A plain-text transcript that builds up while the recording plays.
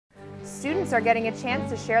students are getting a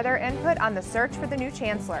chance to share their input on the search for the new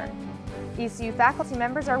chancellor. ECU faculty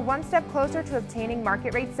members are one step closer to obtaining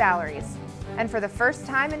market rate salaries. And for the first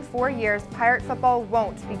time in 4 years, Pirate football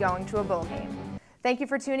won't be going to a bowl game. Thank you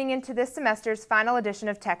for tuning in to this semester's final edition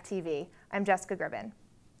of TEC-TV. I'm Jessica Gribbin.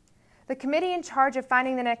 The committee in charge of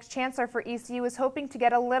finding the next chancellor for ECU is hoping to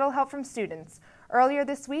get a little help from students. Earlier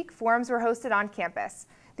this week, forums were hosted on campus.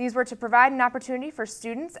 These were to provide an opportunity for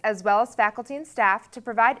students as well as faculty and staff to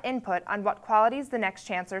provide input on what qualities the next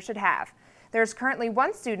chancellor should have. There is currently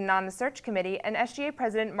one student on the search committee, and SGA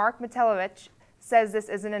President Mark Matelowicz says this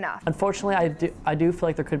isn't enough. Unfortunately, I do feel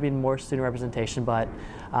like there could be more student representation, but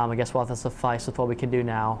I guess we'll have to suffice with what we can do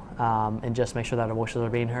now and just make sure that our voices are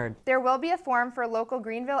being heard. There will be a forum for local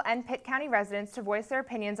Greenville and Pitt County residents to voice their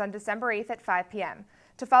opinions on December 8th at 5 p.m.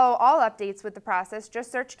 To follow all updates with the process,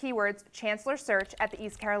 just search keywords Chancellor Search at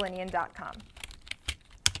theeastcarolinian.com.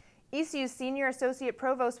 ECU's Senior Associate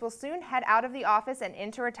Provost will soon head out of the office and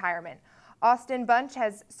into retirement. Austin Bunch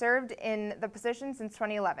has served in the position since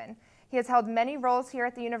 2011. He has held many roles here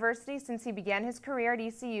at the university since he began his career at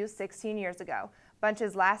ECU 16 years ago.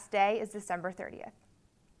 Bunch's last day is December 30th.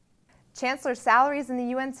 Chancellor salaries in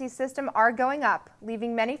the UNC system are going up,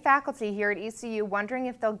 leaving many faculty here at ECU wondering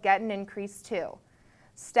if they'll get an increase too.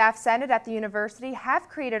 Staff Senate at the university have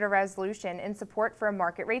created a resolution in support for a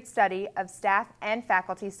market rate study of staff and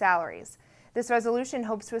faculty salaries. This resolution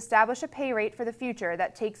hopes to establish a pay rate for the future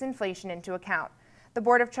that takes inflation into account. The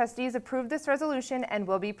Board of Trustees approved this resolution and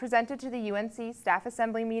will be presented to the UNC Staff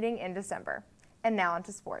Assembly meeting in December. And now on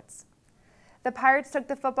to sports. The Pirates took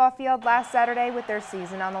the football field last Saturday with their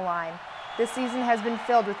season on the line. This season has been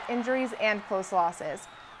filled with injuries and close losses.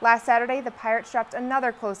 Last Saturday, the Pirates dropped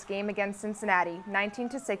another close game against Cincinnati,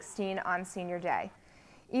 19-16 on Senior Day.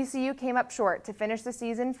 ECU came up short to finish the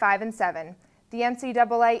season 5-7. The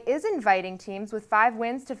NCAA is inviting teams with 5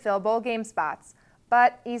 wins to fill bowl game spots.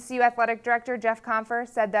 But ECU Athletic Director Jeff Confer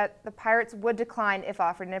said that the Pirates would decline if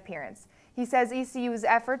offered an appearance. He says ECU's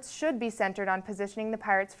efforts should be centered on positioning the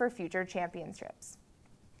Pirates for future championships.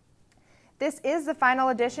 This is the final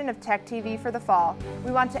edition of TEC-TV for the fall.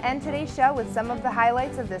 We want to end today's show with some of the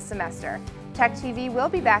highlights of this semester. TEC-TV will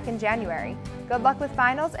be back in January. Good luck with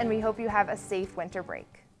finals, and we hope you have a safe winter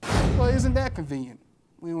break. Well, isn't that convenient?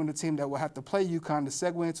 We want a team that will have to play UConn to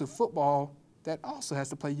segue into football that also has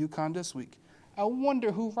to play UConn this week. I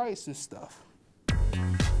wonder who writes this stuff.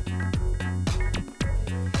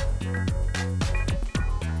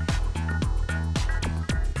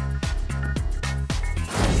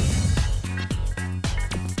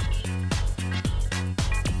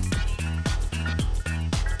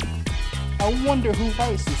 I wonder who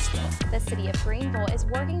writes this stuff. The city of Greenville is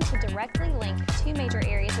working to directly link 2 major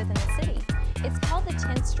areas within the city. It's called the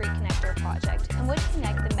 10th Street Connector Project and would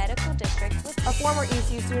connect the medical district with... A former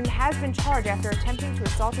ECU student has been charged after attempting to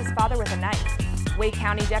assault his father with a knife. Wake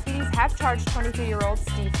County deputies have charged 23-year-old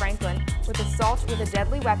Steve Franklin with assault with a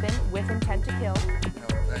deadly weapon with intent to kill.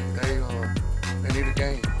 You know, they need a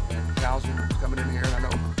game. And Townsend is coming in here, and I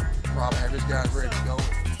know Rob had his guys ready to go.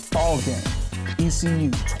 Ball game,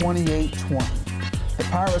 ECU 28-20. The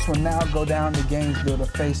Pirates will now go down to Gainesville to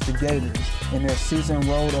face the Gators in their season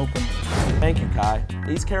road opener. Thank you, Kai.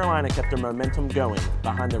 East Carolina kept their momentum going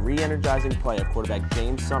behind the re-energizing play of quarterback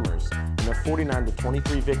James Summers in their 49-23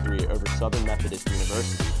 victory over Southern Methodist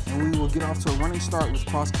University. And we will get off to a running start with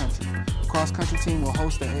cross country. The cross country team will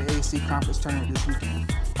host the AAC conference tournament this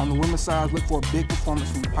weekend. On the women's side, look for a big performance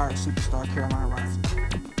from the Pirates superstar Carolina Rising.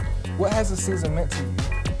 What has the season meant to you?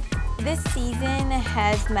 This season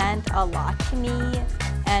has meant a lot to me,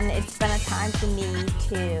 and it's been a time for me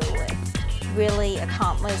to really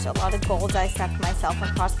accomplish a lot of goals I set for myself in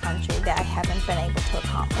cross country that I haven't been able to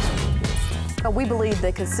accomplish previously. We believe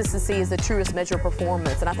that consistency is the truest measure of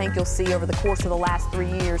performance, and I think you'll see over the course of the last 3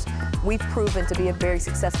 years, we've proven to be a very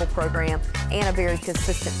successful program and a very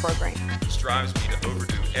consistent program. It strives me to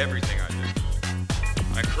overdo everything I do.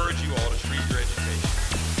 I encourage you all to treat your education,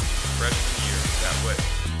 freshman year, that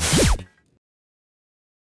way.